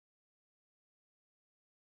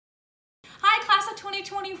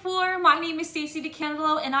2024. My name is Stacy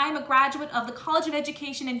DiCandilo, and I am a graduate of the College of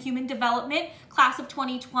Education and Human Development, class of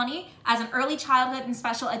 2020, as an early childhood and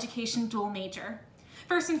special education dual major.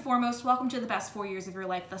 First and foremost, welcome to the best 4 years of your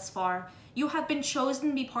life thus far. You have been chosen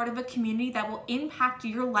to be part of a community that will impact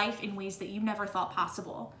your life in ways that you never thought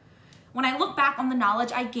possible. When I look back on the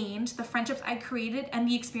knowledge I gained, the friendships I created, and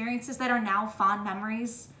the experiences that are now fond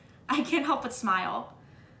memories, I can't help but smile.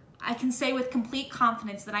 I can say with complete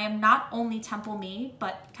confidence that I am not only Temple made,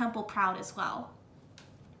 but Temple proud as well.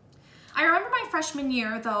 I remember my freshman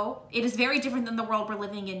year, though it is very different than the world we're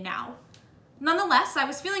living in now. Nonetheless, I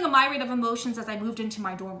was feeling a myriad of emotions as I moved into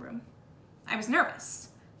my dorm room. I was nervous.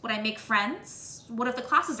 Would I make friends? What if the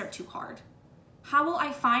classes are too hard? How will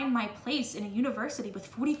I find my place in a university with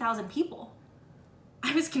 40,000 people?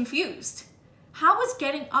 I was confused. How was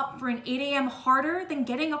getting up for an 8 a.m. harder than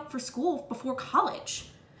getting up for school before college?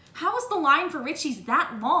 How was the line for Richie's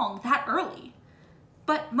that long, that early?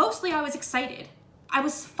 But mostly I was excited. I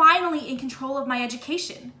was finally in control of my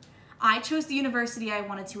education. I chose the university I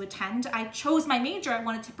wanted to attend. I chose my major I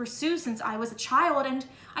wanted to pursue since I was a child, and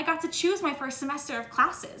I got to choose my first semester of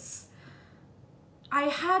classes. I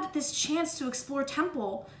had this chance to explore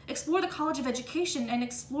Temple, explore the College of Education, and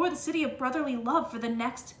explore the city of brotherly love for the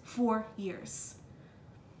next 4 years.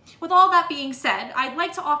 With all that being said, I'd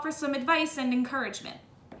like to offer some advice and encouragement.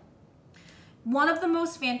 One of the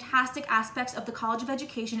most fantastic aspects of the College of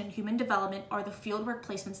Education and Human Development are the fieldwork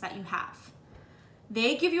placements that you have.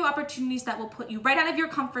 They give you opportunities that will put you right out of your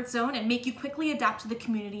comfort zone and make you quickly adapt to the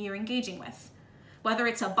community you're engaging with. Whether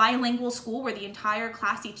it's a bilingual school where the entire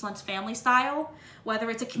class each learns family style,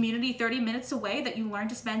 whether it's a community 30 minutes away that you learn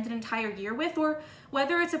to spend an entire year with, or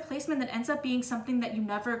whether it's a placement that ends up being something that you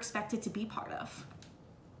never expected to be part of.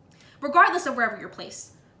 Regardless of wherever you're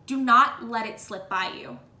placed, do not let it slip by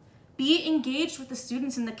you. Be engaged with the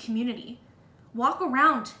students in the community. Walk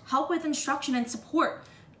around, help with instruction and support.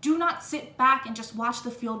 Do not sit back and just watch the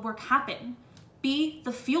fieldwork happen. Be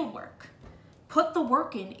the fieldwork. Put the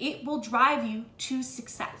work in. It will drive you to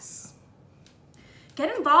success.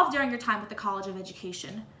 Get involved during your time with the College of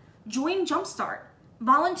Education. Join Jumpstart.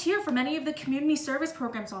 Volunteer for many of the community service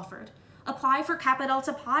programs offered. Apply for Kappa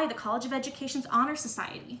Delta Pi, the College of Education's Honor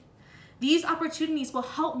Society. These opportunities will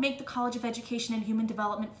help make the College of Education and Human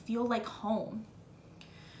Development feel like home.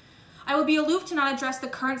 I will be aloof to not address the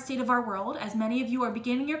current state of our world, as many of you are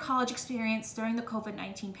beginning your college experience during the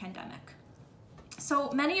COVID-19 pandemic.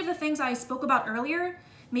 So many of the things I spoke about earlier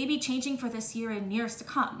may be changing for this year and years to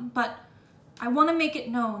come, but I want to make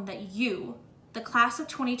it known that you, the class of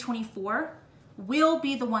 2024, will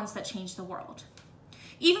be the ones that change the world.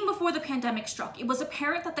 Even before the pandemic struck, it was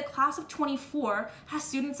apparent that the class of 24 has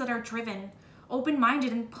students that are driven,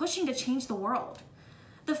 open-minded, and pushing to change the world.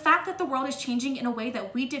 The fact that the world is changing in a way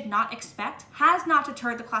that we did not expect has not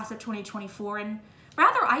deterred the class of 2024, and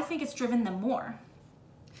rather I think it's driven them more.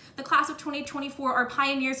 The class of 2024 are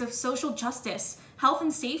pioneers of social justice, health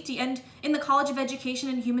and safety, and in the College of Education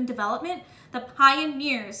and Human Development, the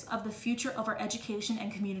pioneers of the future of our education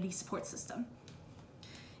and community support system.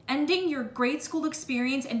 Ending your grade school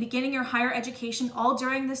experience and beginning your higher education all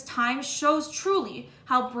during this time shows truly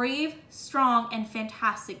how brave, strong, and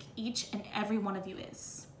fantastic each and every one of you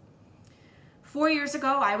is. 4 years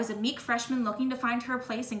ago, I was a meek freshman looking to find her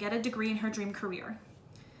place and get a degree in her dream career.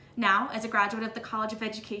 Now, as a graduate of the College of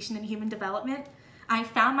Education and Human Development, I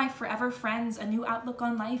found my forever friends, a new outlook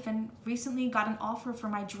on life, and recently got an offer for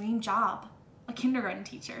my dream job, a kindergarten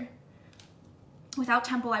teacher. Without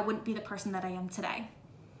Temple, I wouldn't be the person that I am today.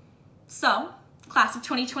 So, class of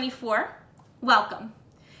 2024, welcome.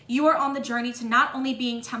 You are on the journey to not only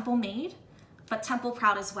being Temple made, but Temple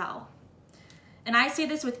proud as well. And I say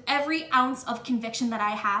this with every ounce of conviction that I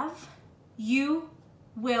have, you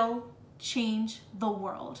will change the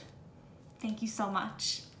world. Thank you so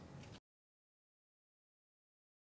much.